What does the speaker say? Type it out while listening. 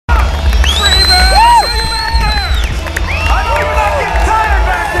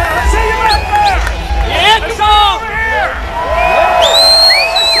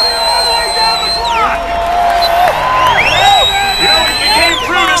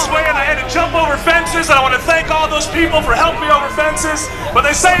people for helping me over fences, but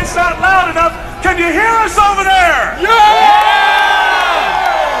they say it's not loud enough. Can you hear us over there?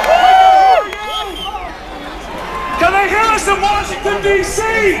 Can they hear us in Washington, D.C.?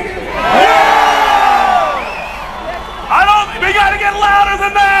 We gotta get louder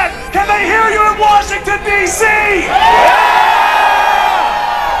than that. Can they hear you in Washington, D.C.?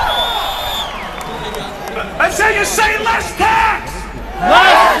 Until you say less tax!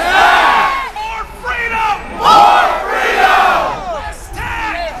 Less tax! More freedom! More freedom! Less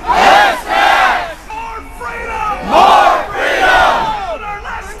tax! Less tax! More freedom! More freedom! Louder,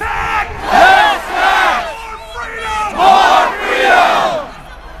 less tax! Less tax! More freedom! More freedom!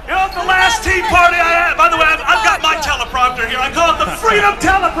 You know, at the last Tea Party I had, by the way, I've got my teleprompter here. I call it the Freedom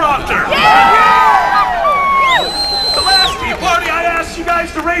Teleprompter. The last Tea Party I asked you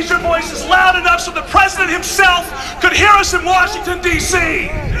guys to raise your voices loud enough so the president himself could hear us in Washington, D.C.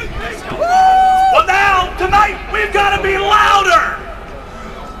 Well, now, tonight, we've got to be louder.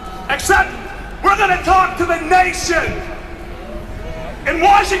 Except, we're going to talk to the nation. In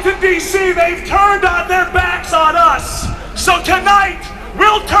Washington, D.C., they've turned on their backs on us. So tonight,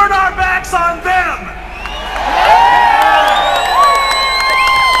 we'll turn our backs on them.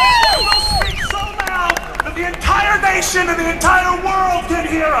 We'll speak so loud that the entire nation and the entire world can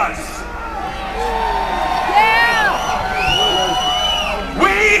hear us.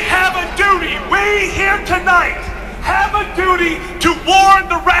 We have a duty, we here tonight have a duty to warn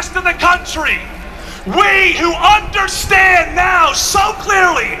the rest of the country. We who understand now so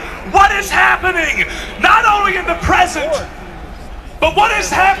clearly what is happening, not only in the present, but what is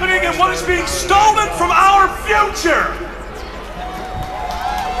happening and what is being stolen from our future.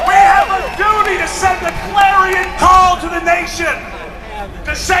 We have a duty to send a clarion call to the nation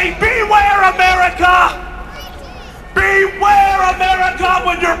to say, beware America! Beware America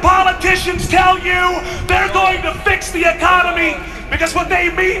when your politicians tell you they're going to fix the economy, because what they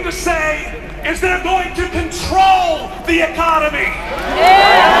mean to say is they're going to control the economy.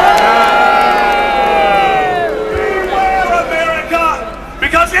 Beware America,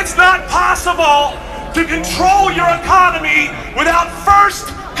 because it's not possible to control your economy without first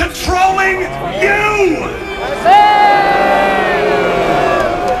controlling you.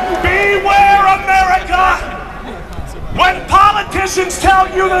 Beware America, when politicians tell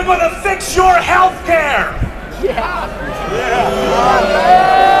you they're going to fix your health care.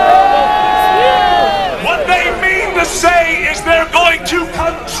 What they mean to say is they're going to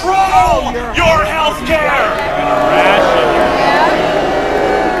control your health care.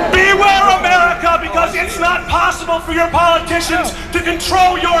 Beware America, because it's not possible for your politicians to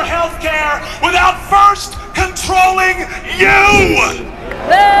control your health care without first controlling you.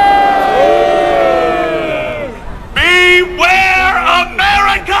 Beware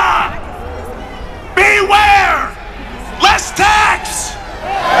America! Beware! Less tax!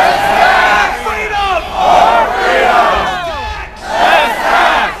 Less tax! Freedom! More freedom! Less tax! Less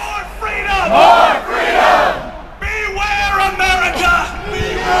tax! More freedom! More freedom! Beware America!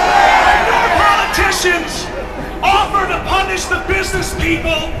 Beware! Your politicians offer to punish the business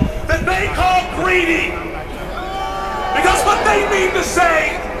people that they call greedy. Because what they mean to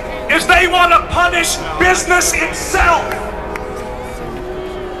say is they want to punish business itself.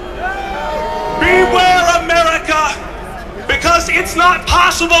 Beware America, because it's not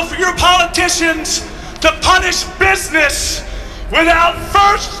possible for your politicians to punish business without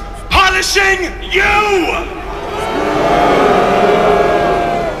first punishing you.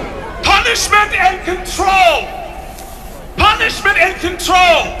 Punishment and control. Punishment and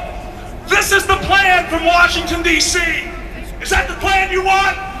control. This is the plan from Washington, D.C. Is that the plan you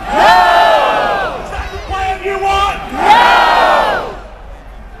want? No! Is that the plan you want? No!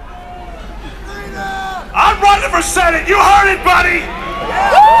 I'm running for Senate. You heard it, buddy.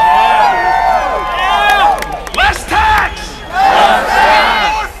 Less tax. Less tax!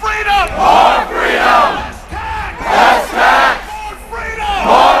 More freedom. More freedom! Less tax. Less tax! More freedom.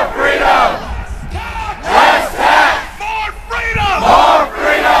 More freedom! Tax. Less tax! More freedom. More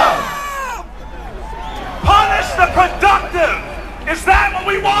freedom! Punish the productive. Is that what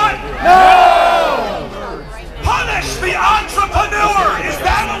we want? No! Punish the entrepreneur. Is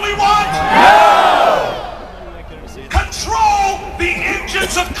that what we want? No! Control the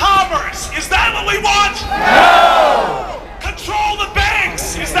engines of commerce. Is that what we want? No! Control the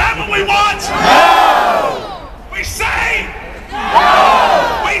banks. Is that what we want? No! We say.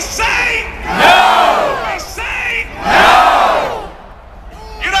 No! We say. No! We say. No!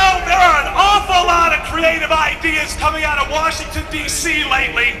 You know, there are an awful lot of creative ideas coming out of Washington, D.C.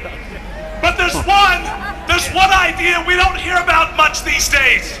 lately. But there's one idea we don't hear about much these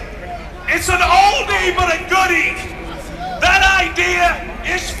days. It's an oldie but a goodie. That idea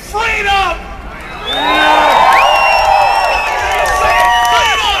is freedom.